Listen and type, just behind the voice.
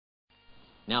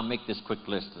Now make this quick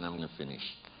list and I'm going to finish.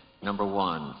 Number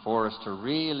one, for us to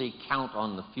really count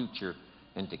on the future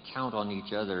and to count on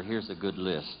each other, here's a good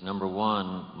list. Number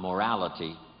one,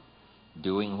 morality,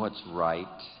 doing what's right.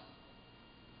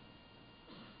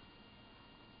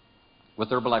 With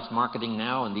Herbalife's marketing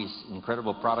now and these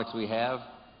incredible products we have,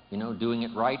 you know, doing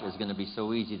it right is going to be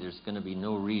so easy, there's going to be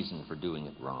no reason for doing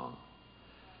it wrong.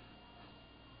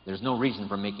 There's no reason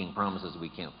for making promises we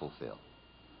can't fulfill.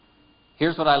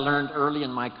 Here's what I learned early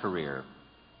in my career.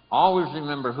 Always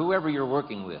remember, whoever you're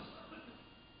working with,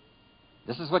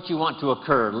 this is what you want to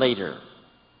occur later.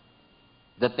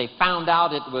 That they found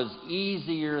out it was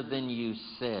easier than you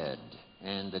said,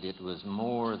 and that it was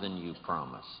more than you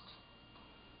promised.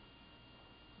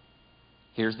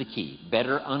 Here's the key.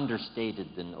 Better understated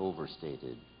than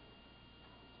overstated.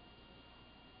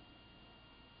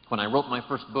 When I wrote my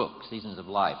first book, Seasons of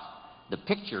Life, the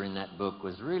picture in that book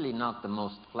was really not the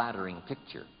most flattering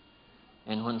picture.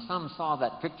 And when some saw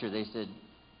that picture, they said,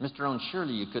 Mr. Rohn,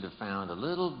 surely you could have found a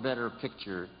little better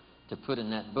picture to put in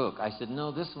that book. I said,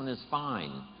 no, this one is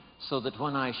fine, so that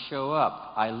when I show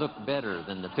up, I look better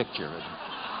than the picture.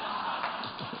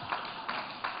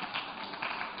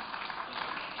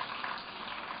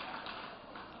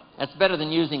 That's better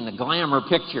than using the glamour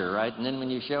picture, right? And then when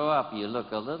you show up, you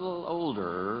look a little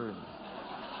older.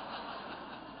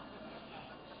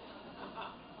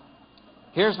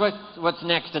 Here's what's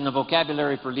next in the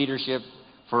vocabulary for leadership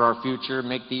for our future.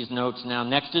 Make these notes now.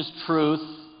 Next is truth.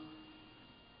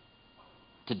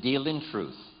 To deal in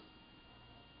truth,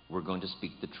 we're going to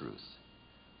speak the truth.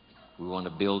 We want to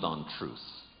build on truth,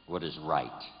 what is right.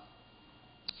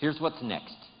 Here's what's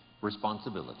next.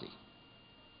 Responsibility.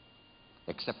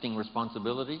 Accepting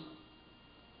responsibility.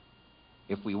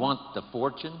 If we want the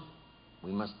fortune,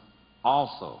 we must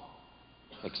also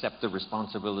accept the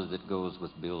responsibility that goes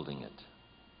with building it.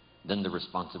 Then the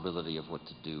responsibility of what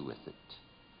to do with it.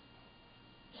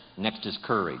 Next is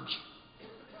courage.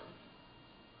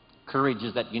 Courage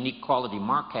is that unique quality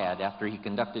Mark had after he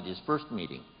conducted his first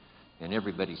meeting, and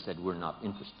everybody said, we're not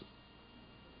interested.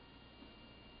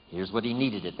 Here's what he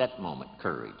needed at that moment,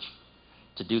 courage,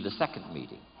 to do the second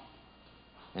meeting.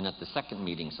 And at the second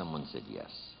meeting, someone said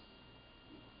yes.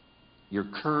 Your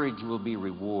courage will be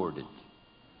rewarded.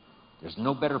 There's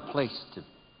no better place to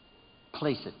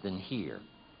place it than here.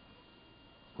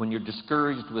 When you're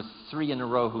discouraged with 3 in a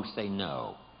row who say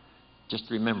no, just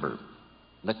remember,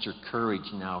 let your courage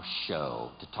now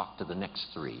show to talk to the next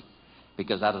 3.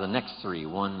 Because out of the next 3,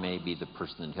 one may be the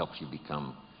person that helps you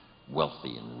become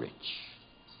wealthy and rich.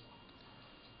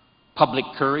 Public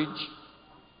courage.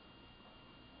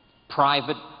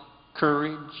 Private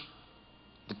courage.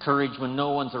 The courage when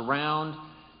no one's around.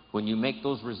 When you make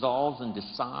those resolves and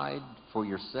decide for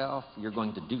yourself you're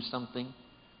going to do something.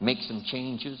 Make some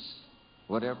changes.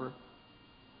 Whatever.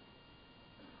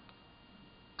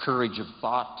 Courage of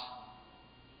thought.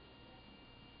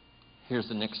 Here's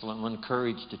an excellent one.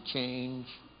 Courage to change.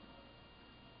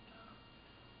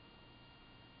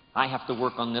 I have to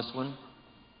work on this one.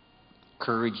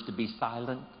 Courage to be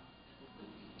silent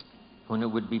when it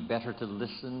would be better to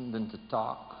listen than to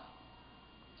talk.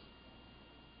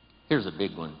 Here's a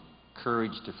big one.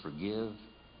 Courage to forgive.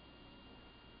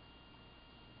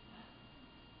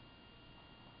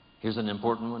 Here's an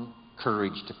important one.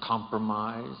 Courage to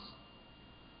compromise.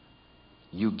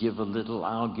 You give a little,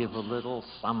 I'll give a little.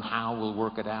 Somehow we'll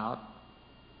work it out.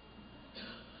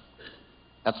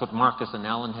 That's what Marcus and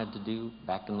Alan had to do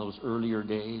back in those earlier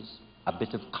days. A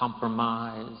bit of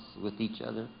compromise with each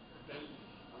other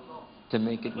to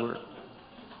make it work.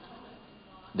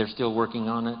 They're still working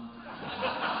on it.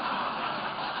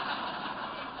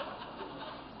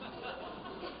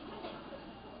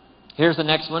 Here's the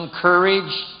next one.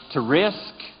 Courage to risk.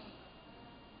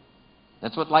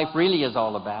 That's what life really is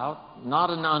all about. Not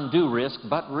an undue risk,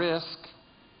 but risk.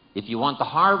 If you want the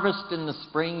harvest in the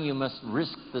spring, you must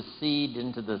risk the seed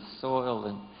into the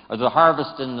soil. Or the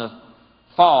harvest in the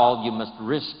fall, you must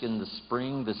risk in the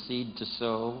spring the seed to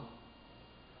sow.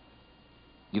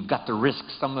 You've got to risk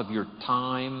some of your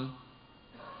time.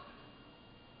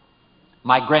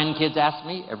 My grandkids ask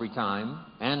me every time,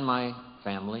 and my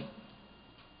family,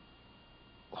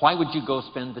 why would you go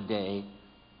spend the day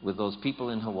with those people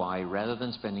in Hawaii rather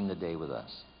than spending the day with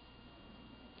us?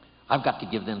 I've got to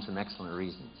give them some excellent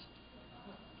reasons.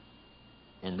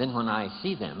 And then when I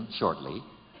see them shortly,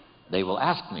 they will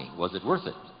ask me, was it worth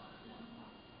it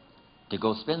to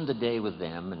go spend the day with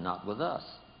them and not with us?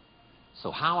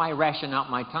 So how I ration out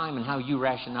my time and how you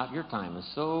ration out your time is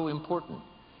so important.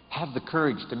 Have the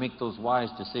courage to make those wise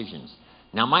decisions.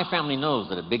 Now, my family knows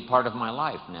that a big part of my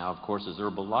life now, of course, is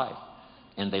Herbalife.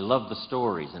 And they love the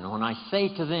stories. And when I say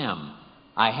to them,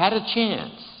 I had a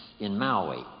chance in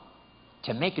Maui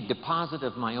to make a deposit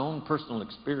of my own personal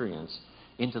experience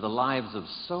into the lives of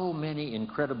so many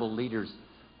incredible leaders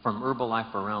from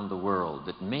Herbalife around the world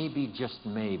that maybe, just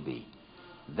maybe,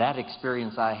 that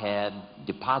experience I had,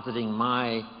 depositing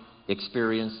my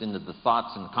experience into the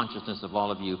thoughts and consciousness of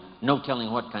all of you, no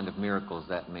telling what kind of miracles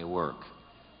that may work.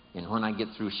 And when I get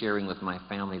through sharing with my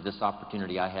family this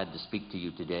opportunity I had to speak to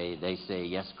you today, they say,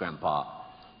 yes, Grandpa,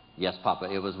 yes, Papa,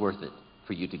 it was worth it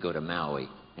for you to go to Maui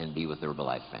and be with the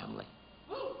Herbalife family.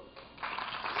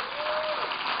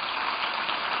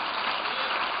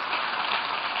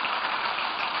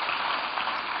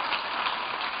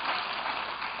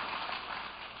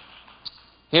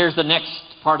 Here's the next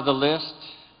part of the list.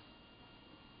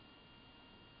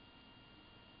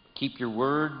 Keep your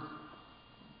word.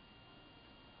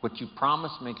 What you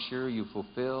promise, make sure you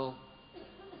fulfill.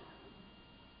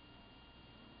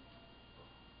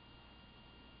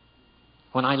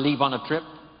 When I leave on a trip,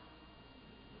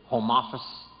 home office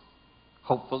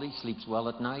hopefully sleeps well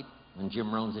at night. When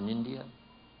Jim Rohn's in India,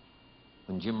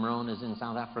 when Jim Rohn is in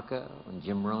South Africa, when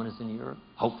Jim Rohn is in Europe,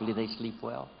 hopefully they sleep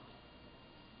well.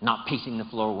 Not pacing the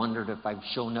floor, wondered if I've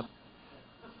shown up.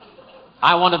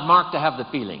 I wanted Mark to have the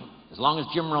feeling, as long as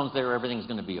Jim Rohn's there, everything's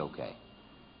going to be okay.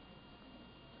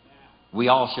 We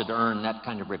all should earn that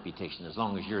kind of reputation. As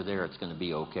long as you're there, it's going to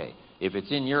be okay. If it's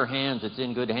in your hands, it's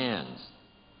in good hands.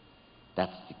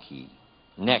 That's the key.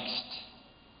 Next,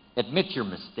 admit your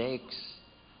mistakes.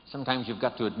 Sometimes you've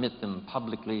got to admit them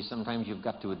publicly. Sometimes you've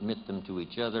got to admit them to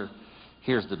each other.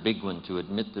 Here's the big one, to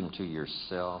admit them to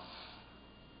yourself.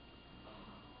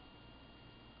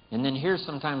 And then here's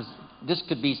sometimes, this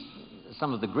could be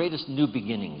some of the greatest new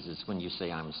beginnings, is when you say,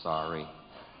 I'm sorry.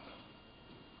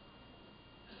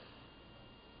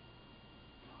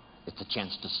 It's a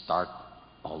chance to start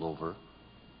all over.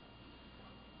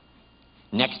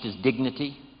 Next is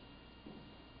dignity.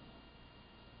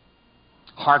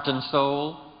 Heart and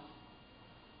soul.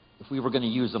 If we were going to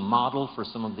use a model for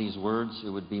some of these words, it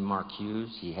would be Mark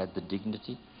Hughes. He had the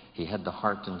dignity. He had the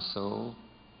heart and soul.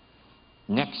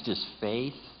 Next is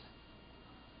faith.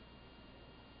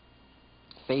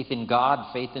 Faith in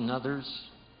God, faith in others,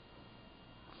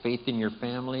 faith in your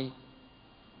family.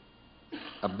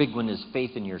 A big one is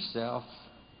faith in yourself.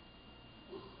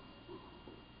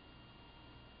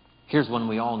 Here's one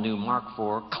we all knew Mark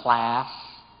for: class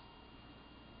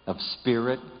of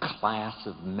spirit, class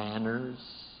of manners,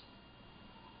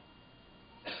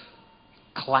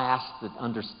 class that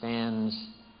understands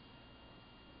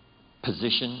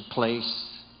position, place.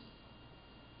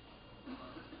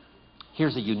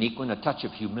 Here's a unique one, a touch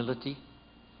of humility.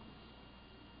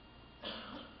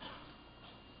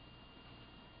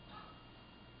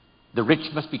 The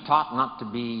rich must be taught not to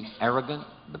be arrogant.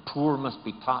 The poor must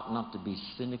be taught not to be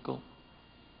cynical.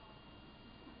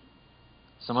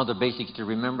 Some other basics to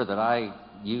remember that I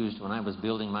used when I was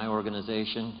building my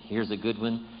organization. Here's a good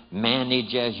one.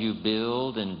 Manage as you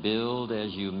build and build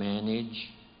as you manage.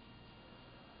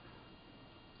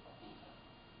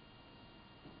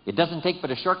 It doesn't take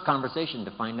but a short conversation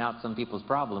to find out some people's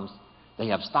problems. They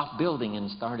have stopped building and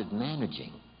started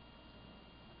managing.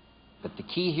 But the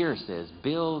key here says,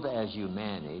 build as you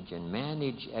manage and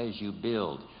manage as you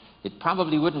build. It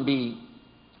probably wouldn't be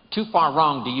too far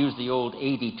wrong to use the old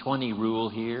 80-20 rule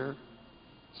here.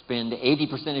 Spend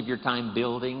 80% of your time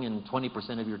building and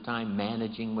 20% of your time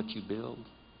managing what you build.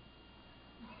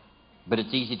 But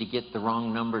it's easy to get the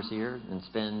wrong numbers here and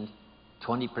spend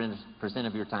 20%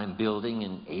 of your time building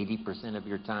and 80% of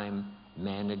your time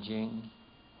managing.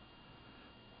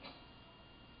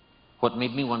 What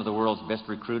made me one of the world's best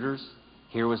recruiters?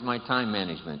 Here was my time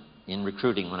management in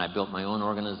recruiting when I built my own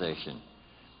organization.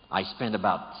 I spent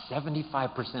about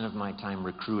 75% of my time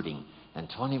recruiting and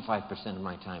 25% of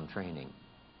my time training.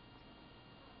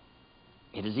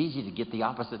 It is easy to get the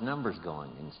opposite numbers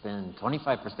going and spend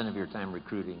 25% of your time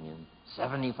recruiting and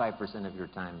 75% of your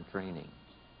time training.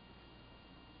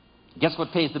 Guess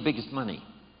what pays the biggest money?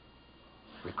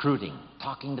 Recruiting.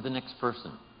 Talking to the next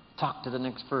person. Talk to the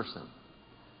next person.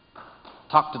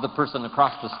 Talk to the person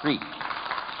across the street.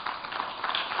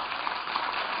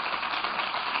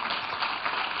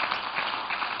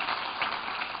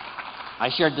 I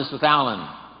shared this with Alan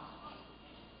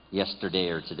yesterday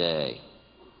or today.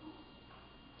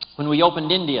 When we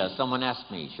opened India, someone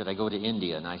asked me, should I go to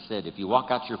India? And I said, if you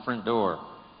walk out your front door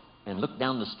and look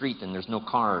down the street and there's no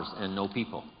cars and no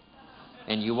people,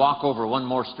 and you walk over one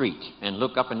more street and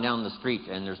look up and down the street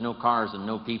and there's no cars and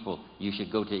no people, you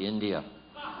should go to India.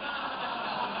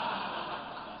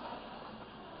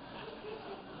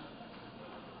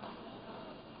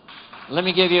 Let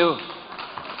me give you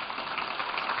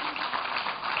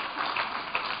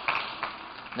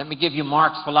Let me give you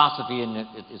Mark's philosophy, and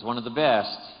it is one of the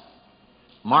best.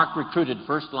 Mark recruited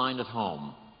first line at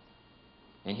home,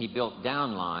 and he built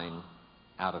downline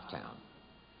out of town.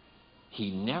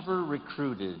 He never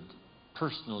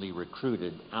personally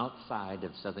recruited outside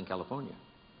of Southern California.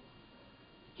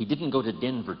 He didn't go to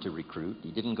Denver to recruit.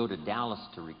 He didn't go to Dallas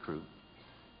to recruit.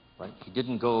 Right? He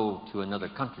didn't go to another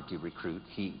country to recruit.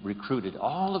 He recruited.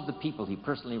 All of the people he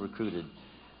personally recruited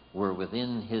were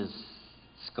within his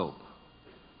scope,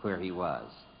 where he was.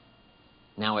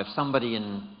 Now, if somebody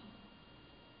in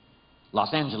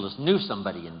Los Angeles knew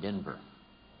somebody in Denver,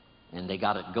 and they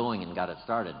got it going and got it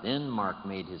started, then Mark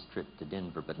made his trip to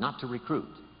Denver, but not to recruit,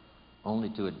 only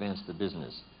to advance the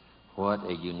business. What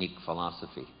a unique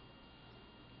philosophy.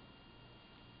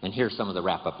 And here's some of the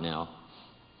wrap-up now.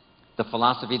 The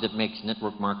philosophy that makes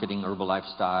network marketing, herbal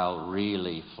lifestyle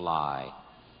really fly.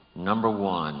 Number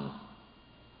one,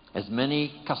 as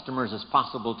many customers as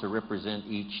possible to represent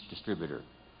each distributor,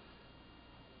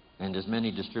 and as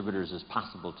many distributors as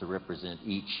possible to represent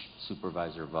each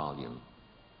supervisor volume.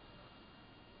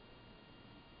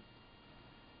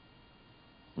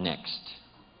 Next,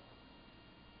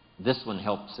 this one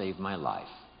helped save my life.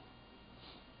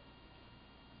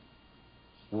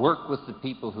 Work with the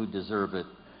people who deserve it,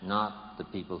 not the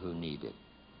people who need it.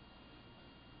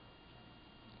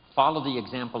 Follow the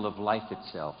example of life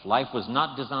itself. Life was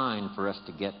not designed for us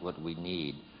to get what we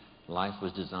need. Life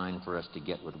was designed for us to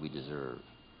get what we deserve.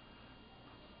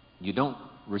 You don't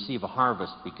receive a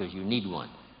harvest because you need one.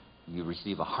 You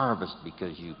receive a harvest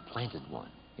because you planted one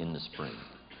in the spring.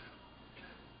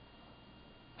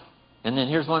 And then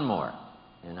here's one more,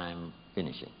 and I'm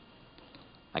finishing.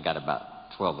 I got about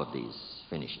 12 of these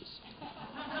finishes.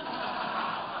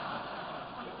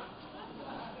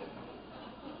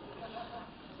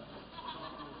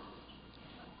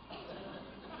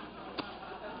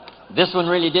 This one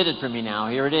really did it for me now.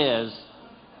 Here it is.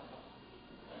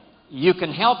 You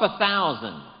can help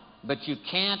 1,000, but you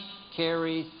can't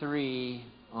carry 3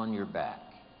 on your back.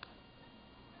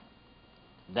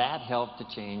 That helped to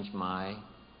change my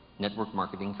network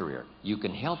marketing career. You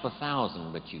can help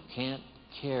 1,000, but you can't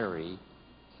carry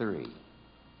 3.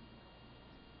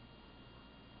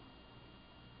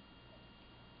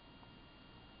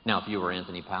 Now, if you were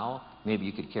Anthony Powell, maybe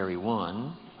you could carry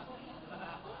 1.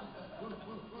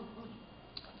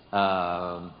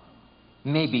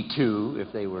 Maybe 2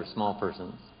 if they were small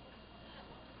persons.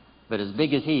 But as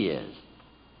big as he is,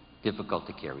 difficult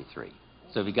to carry 3.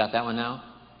 So have you got that one now?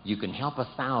 You can help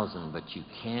 1,000, but you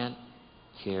can't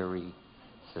carry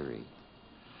 3.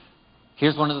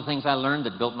 Here's one of the things I learned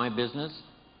that built my business.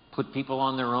 Put people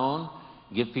on their own.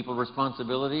 Give people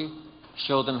responsibility.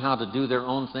 Show them how to do their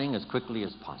own thing as quickly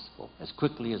as possible. As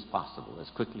quickly as possible. As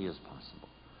quickly as possible.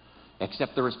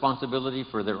 Accept the responsibility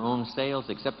for their own sales.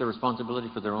 Accept the responsibility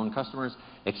for their own customers.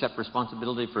 Accept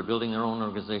responsibility for building their own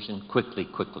organization quickly,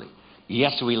 quickly.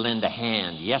 Yes, we lend a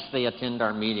hand. Yes, they attend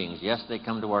our meetings. Yes, they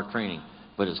come to our training.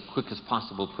 But as quick as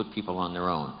possible, put people on their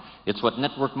own. It's what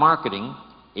network marketing,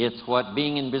 it's what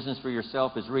being in business for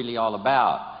yourself is really all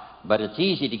about. But it's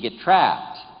easy to get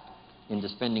trapped into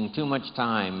spending too much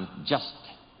time just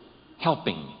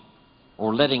helping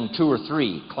or letting 2 or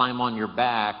 3 climb on your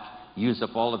back, use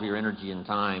up all of your energy and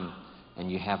time,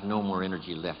 and you have no more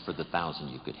energy left for the 1,000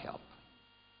 you could help.